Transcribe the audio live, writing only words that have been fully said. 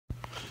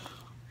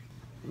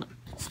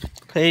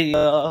Hey,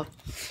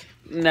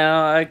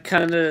 now I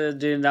kinda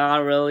did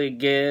not really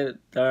get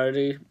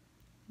 30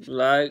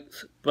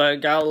 likes, but I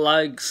got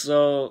likes,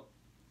 so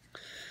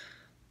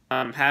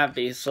I'm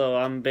happy. So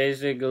I'm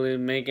basically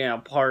making a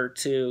part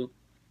 2.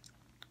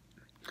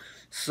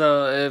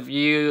 So if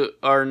you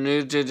are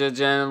new to the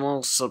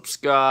channel,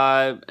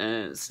 subscribe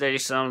and say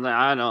something,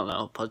 I don't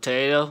know,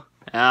 potato,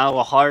 and I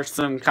will heart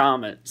some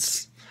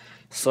comments.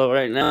 So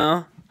right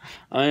now,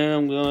 I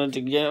am going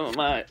to get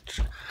my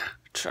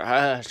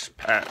trash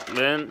pack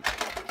bin.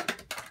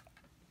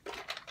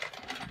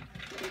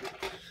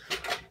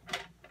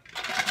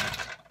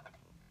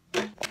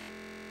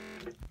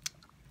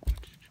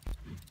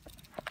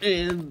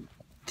 And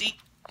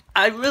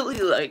I really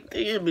like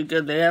these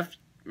because they have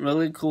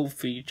really cool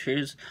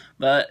features,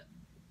 but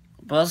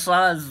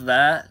besides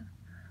that,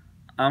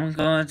 I'm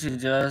going to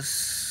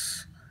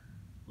just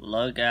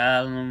look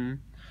at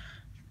them,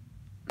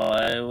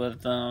 play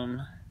with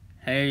them.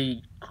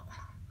 Hey,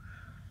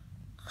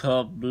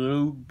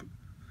 Kabloob.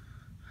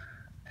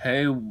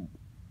 Hey,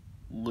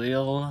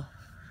 Will.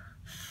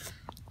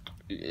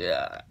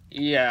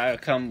 Yeah, I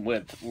come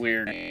with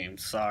weird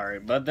names, sorry.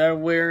 But they're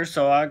weird,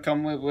 so I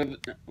come with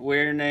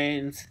weird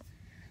names.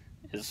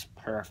 It's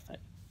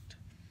perfect.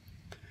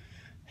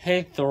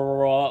 Hey,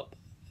 throw up.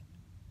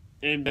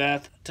 Hey,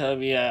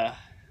 bathtub, yeah.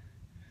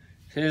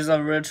 His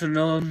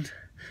original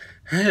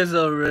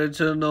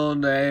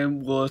name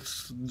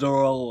was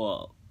Throw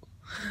Up.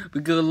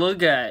 Because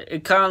look at it,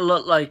 it kind of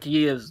looked like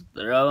he is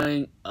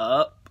throwing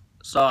up.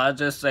 So I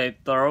just say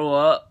Throw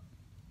Up.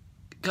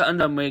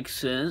 Kind of makes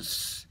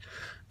sense.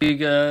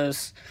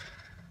 Because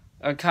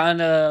I kind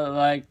of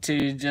like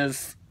to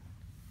just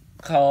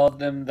call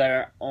them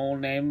their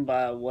own name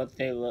by what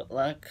they look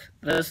like.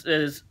 This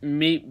is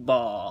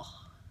Meatball.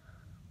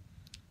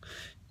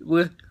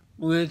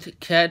 With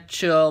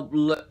ketchup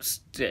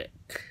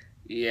lipstick.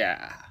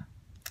 Yeah.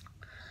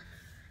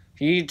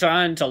 He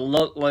trying to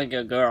look like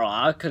a girl,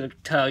 I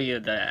could tell you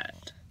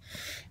that.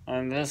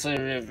 On this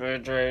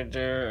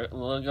refrigerator,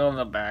 look on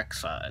the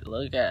backside.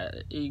 Look at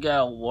it. You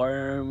got a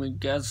worm, you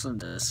got some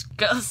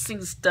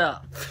disgusting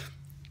stuff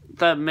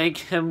that make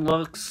him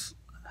look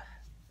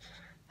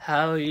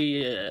how he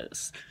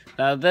is.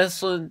 Now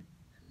this one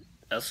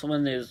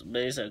is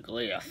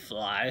basically a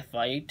fly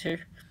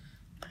fighter.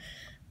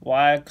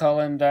 Why I call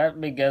him that?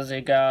 Because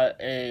he got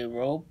a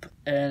rope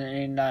and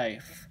a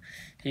knife.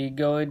 He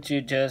going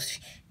to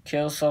just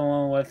kill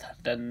someone with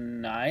the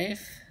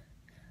knife,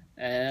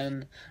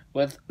 and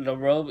with the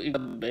rope you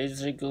can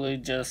basically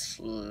just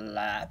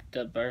slap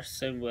the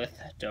person with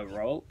the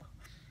rope.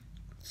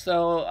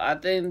 So I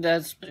think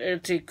that's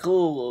pretty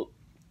cool,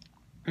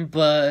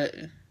 but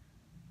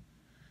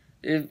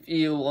if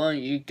you want,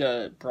 you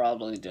could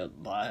probably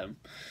just buy him.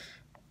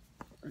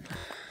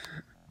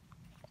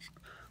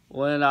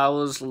 When I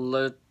was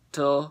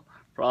little,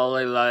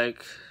 probably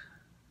like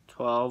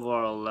 12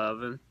 or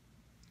 11.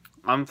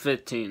 I'm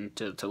 15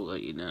 to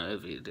let you know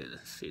if you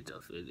didn't see the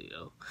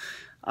video.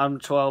 I'm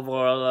 12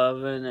 or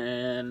 11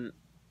 and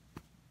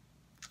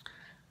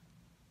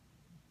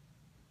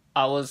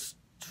I was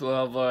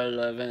 12 or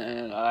 11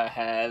 and I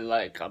had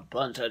like a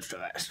bunch of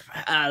trash.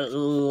 I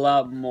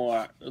love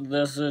more.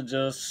 This is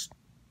just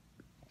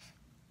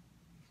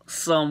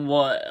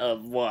somewhat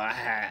of what I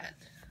had.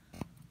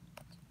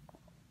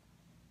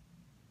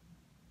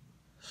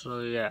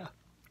 So yeah.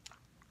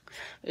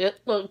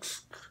 It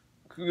looks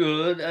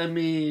good. I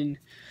mean,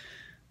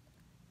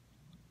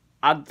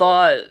 I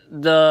thought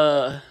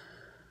that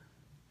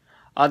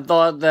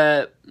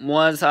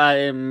once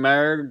I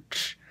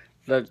merged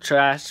the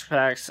trash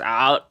packs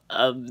out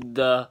of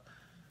the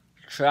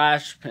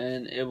trash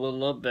bin, it would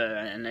look better,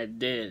 and it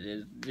did.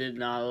 It did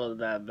not look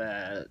that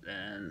bad,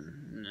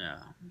 and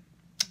yeah.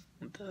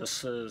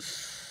 This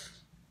is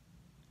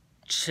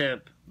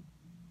Chip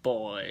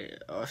Boy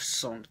or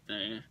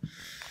something.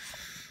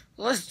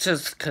 Let's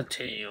just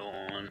continue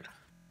on.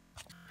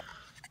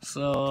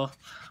 So,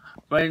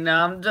 right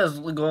now I'm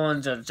just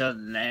going to just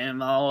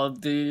name all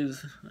of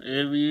these.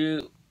 If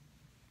you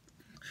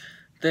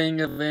think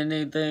of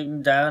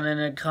anything down in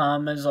the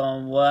comments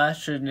on what I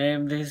should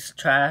name these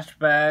trash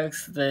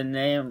bags, then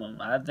name them.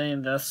 I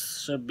think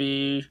this should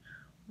be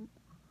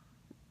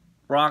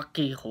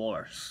Rocky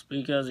Horse,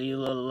 because he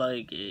looked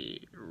like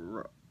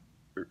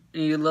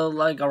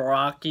a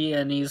Rocky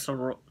and he's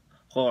a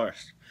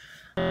horse.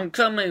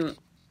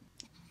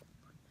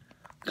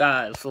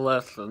 Guys,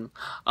 listen,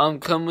 I'm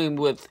coming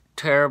with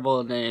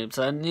terrible names.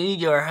 I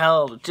need your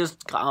help.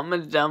 Just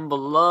comment down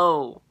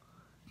below.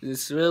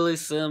 It's really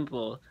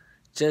simple.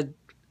 Just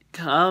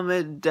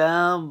comment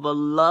down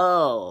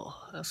below.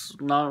 That's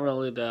not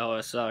really that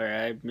hard. Sorry,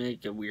 I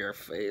make a weird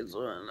face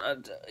when I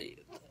tell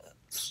you that.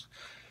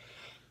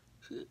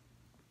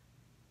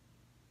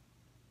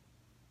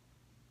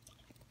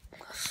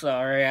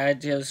 Sorry, I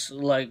just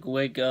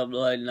wake up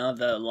not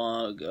that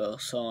long ago,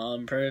 so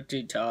I'm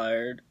pretty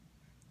tired.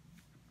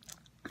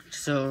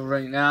 So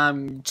right now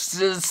I'm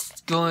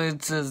just going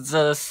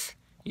to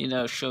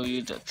show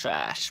you the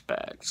trash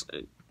bags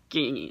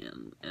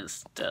again and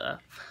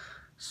stuff.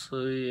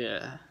 So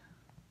yeah.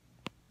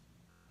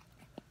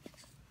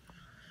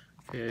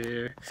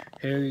 Here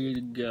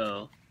you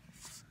go.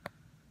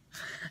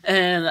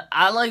 And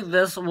I like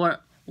this one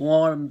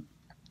warm.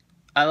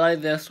 I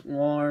like this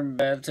warm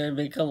better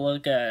because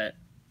look at it.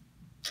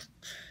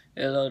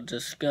 It looks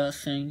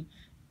disgusting.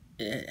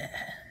 It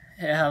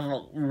have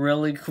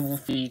really cool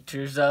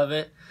features of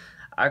it.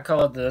 I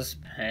call this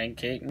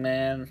Pancake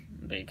Man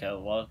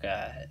because look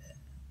at it.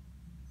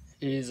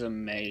 He's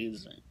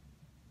amazing.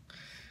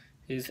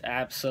 He's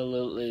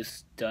absolutely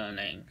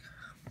stunning.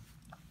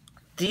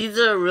 These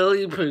are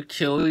really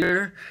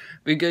peculiar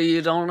because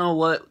you don't know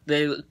what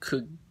they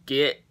could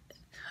get.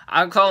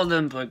 I call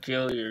them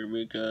peculiar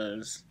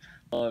because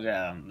look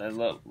at them. They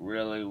look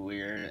really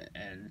weird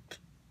and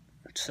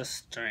just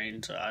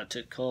strange. So I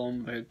to call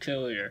them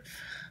peculiar.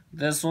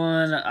 This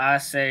one I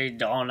say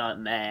Donut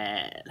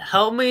Man.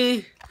 Help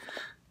me,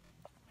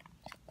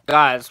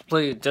 guys.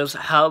 Please just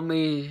help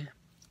me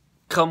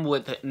come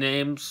with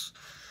names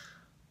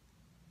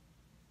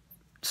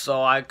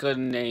so I could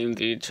name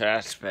the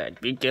trash bag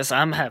because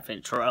I'm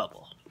having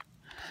trouble.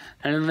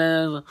 And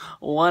then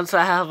once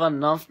I have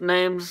enough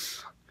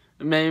names,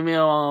 maybe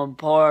on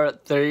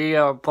part 3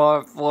 or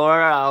part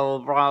 4, I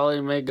will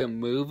probably make a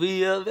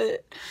movie of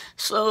it.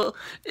 So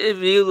if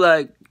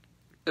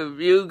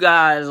you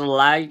guys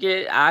like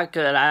it, I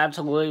could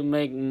actually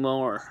make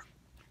more.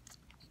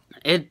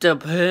 It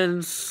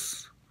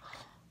depends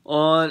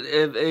on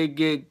if it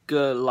get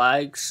good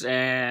likes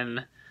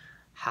and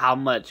how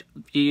much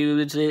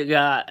views it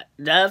got.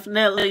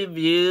 Definitely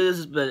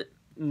views, but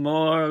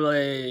more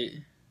like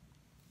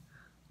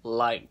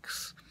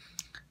likes.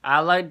 I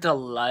like the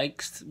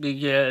likes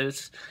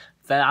because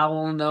then I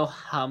will know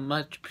how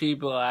much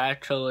people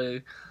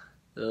actually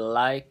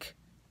like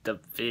the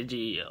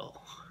video.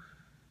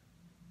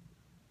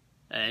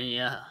 And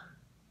yeah.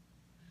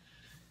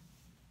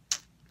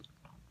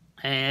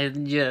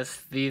 And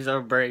yes, these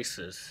are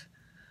braces.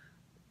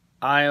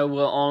 I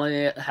will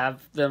only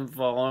have them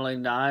for only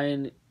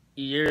 9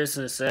 years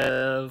instead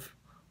of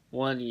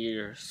 1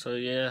 year. So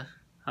yeah,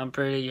 I'm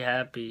pretty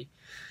happy.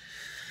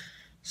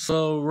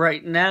 So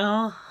right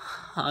now,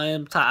 I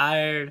am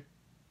tired.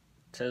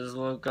 Just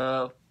woke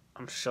up.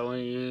 I'm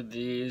showing you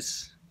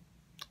these.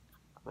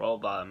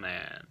 Robot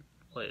Man.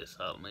 Please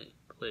help me.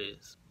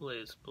 Please,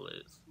 please,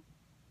 please.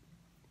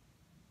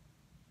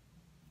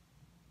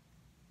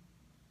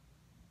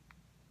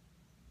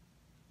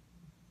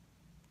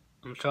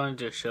 I'm trying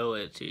to show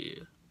it to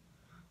you.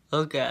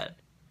 Look at it.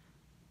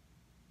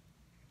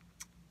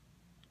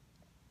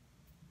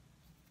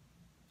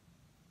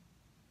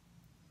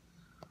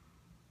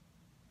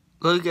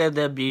 Look at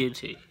that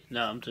beauty.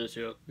 No, I'm just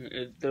joking.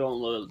 It don't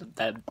look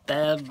that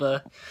bad,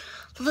 but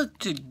let's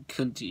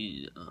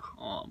continue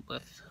on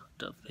with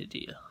the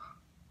video.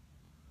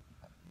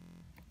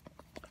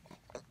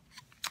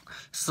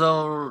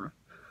 So,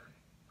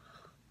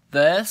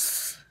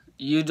 this,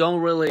 you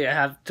don't really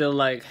have to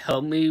like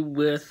help me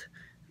with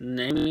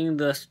naming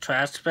this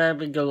trash bag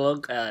because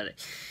look at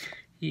it.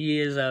 He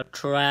is a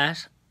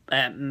trash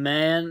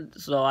man,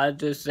 so I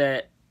just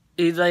said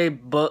he's a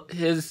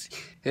his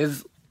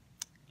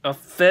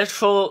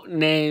official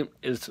name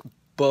is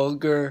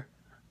Booger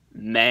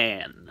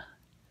Man.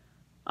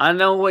 I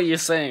know what you're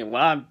saying.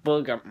 Why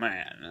Booger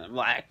Man?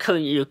 Why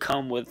couldn't you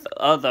come with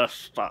other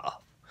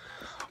stuff?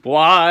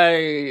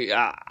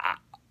 Why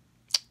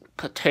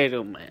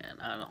Potato Man?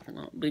 I don't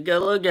know.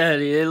 Because look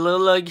at it. It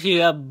looks like he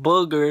had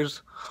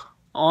boogers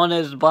on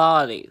his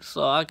body.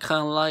 So I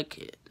kind of like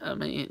it. I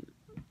mean,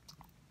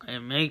 it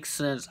makes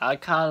sense. I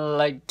kind of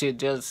like to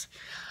just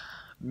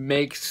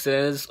make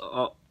sense.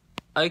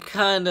 I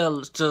kind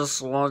of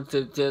just want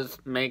to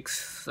just make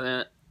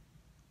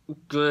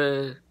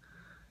good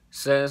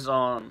sense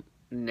on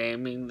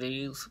naming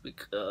these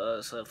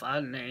because if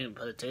I name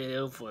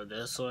Potato for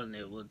this one,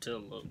 it would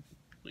just look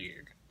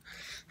weird.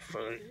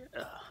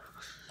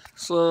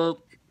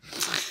 So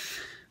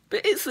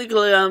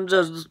basically, I'm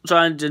just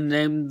trying to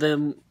name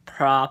them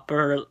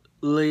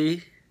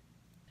properly.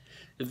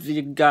 If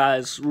you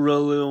guys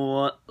really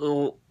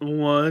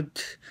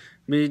want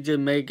me to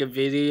make a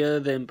video,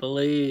 then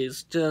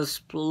please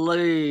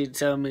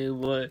tell me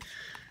what,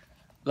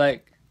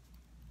 like,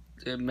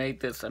 to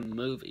make this a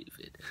movie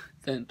video.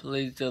 Then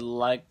please just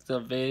like the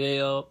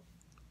video,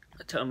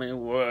 tell me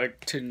what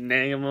to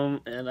name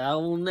them, and I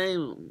will name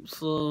them.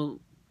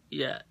 So,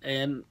 yeah,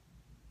 and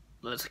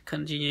let's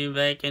continue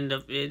back in the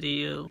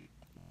video.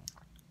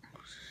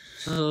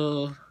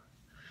 So,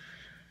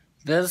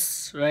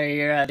 this right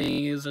here, I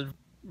think is a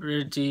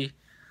pretty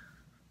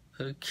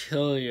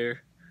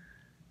peculiar.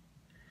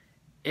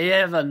 It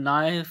have a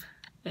knife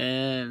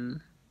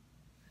and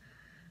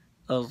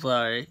oh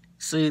sorry.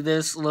 See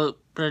this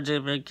look pretty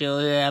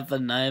peculiar. I have a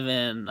knife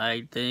and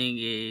I think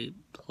a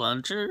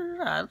plunger?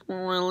 I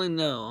don't really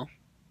know.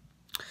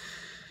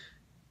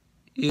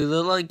 You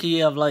look like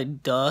you have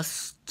like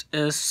dust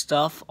and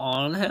stuff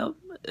on him.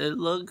 It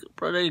looks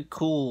pretty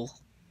cool.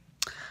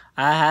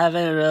 I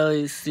haven't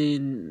really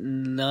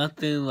seen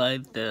nothing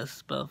like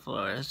this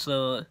before.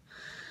 So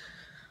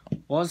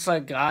once I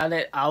got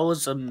it, I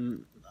was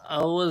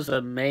I was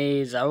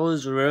amazed. I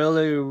was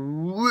really,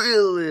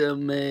 really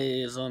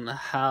amazed on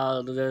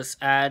how this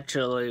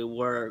actually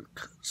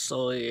worked.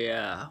 So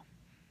yeah.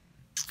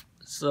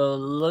 So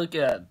look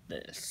at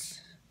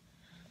this.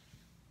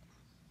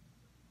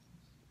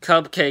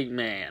 Cupcake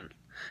Man.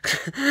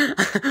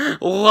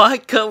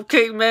 What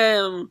Cupcake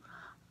Man?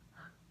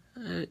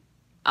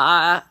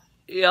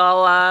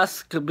 Y'all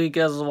ask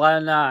because why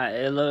not?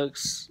 It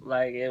looks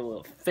like it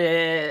will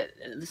fit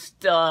and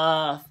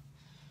stuff.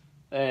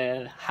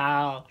 And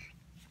how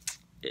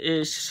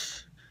it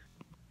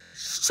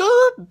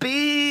should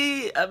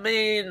be. I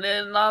mean,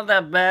 it's not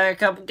that bad.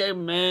 Cupcake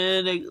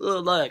Man, it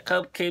look like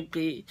Cupcake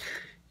piece.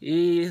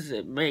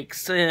 It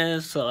makes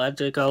sense, so I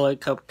just call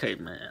it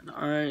Cupcake Man.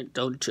 Alright,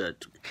 don't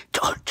judge me.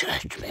 Don't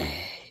judge me.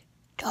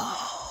 Don't.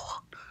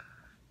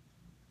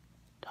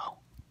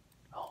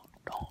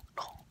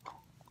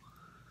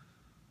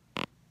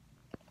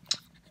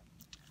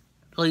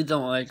 Please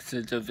don't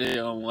exit the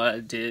video on what I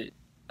did.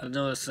 I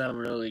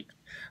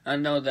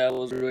know that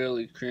was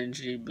really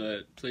cringy,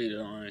 but please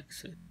don't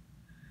exit.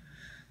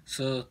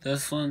 So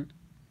this one,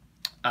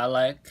 I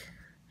like.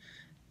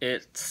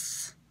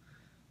 It's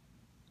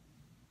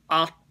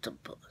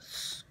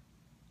octopus.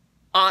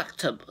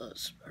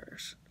 Octopus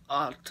person.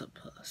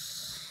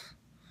 Octopus.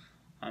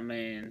 I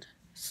mean,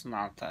 it's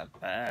not that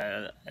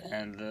bad.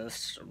 And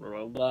this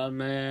Robot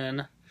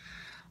Man,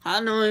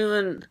 I don't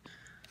even...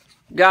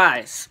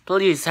 Guys,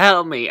 please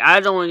help me.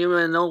 I don't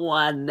even know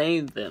why I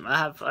named them. I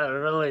have a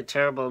really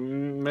terrible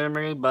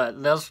memory,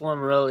 but this one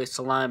really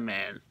Slime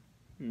Man.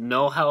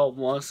 No help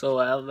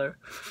whatsoever.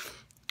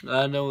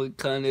 I know it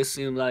kind of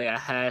seemed like I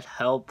had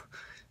help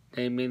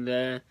naming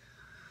the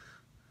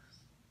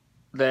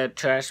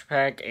trash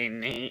pack a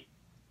name.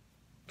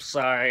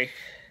 Sorry.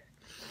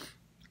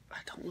 I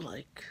don't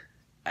like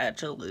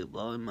actually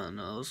blowing my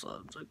nose, so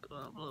I'm just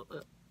gonna blow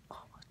it.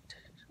 Oh my god.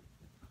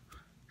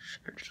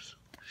 Sure.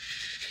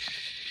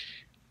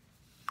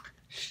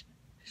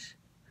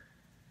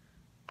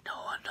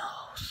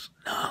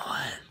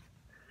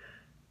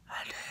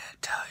 I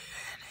didn't tell you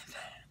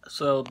anything.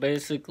 So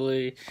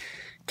basically,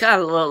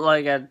 kind of looked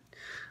like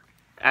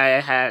I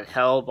had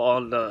help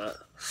on the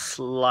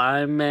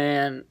Slime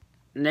Man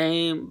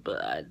name,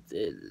 but I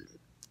didn't.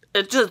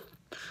 It just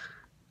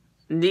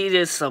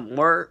needed some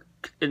work.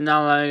 And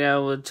not like I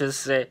would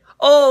just say,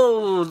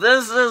 oh,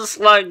 this is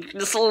like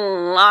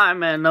Slime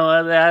Man.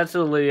 No,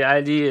 actually,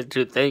 I needed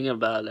to think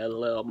about it a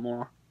little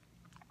more.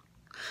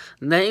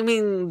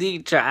 Naming the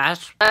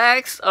trash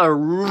bags are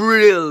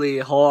really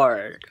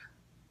hard.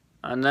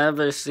 I've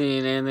never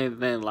seen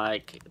anything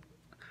like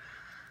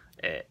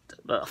it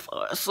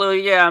before. So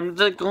yeah, I'm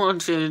just going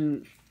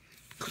to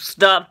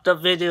stop the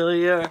video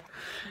here.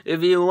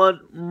 If you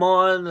want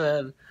more,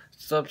 then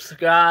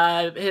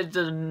subscribe, hit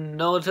the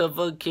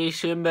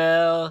notification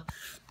bell,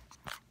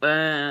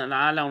 and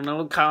I don't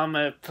know,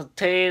 comment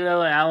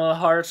potato, and I will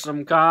heart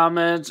some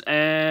comments,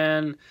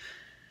 and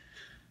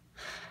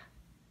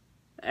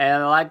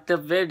like the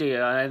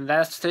video, and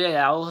that's it.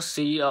 I will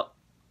see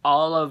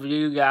all of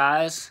you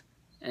guys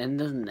in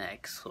the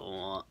next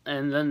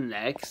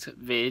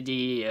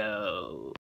video.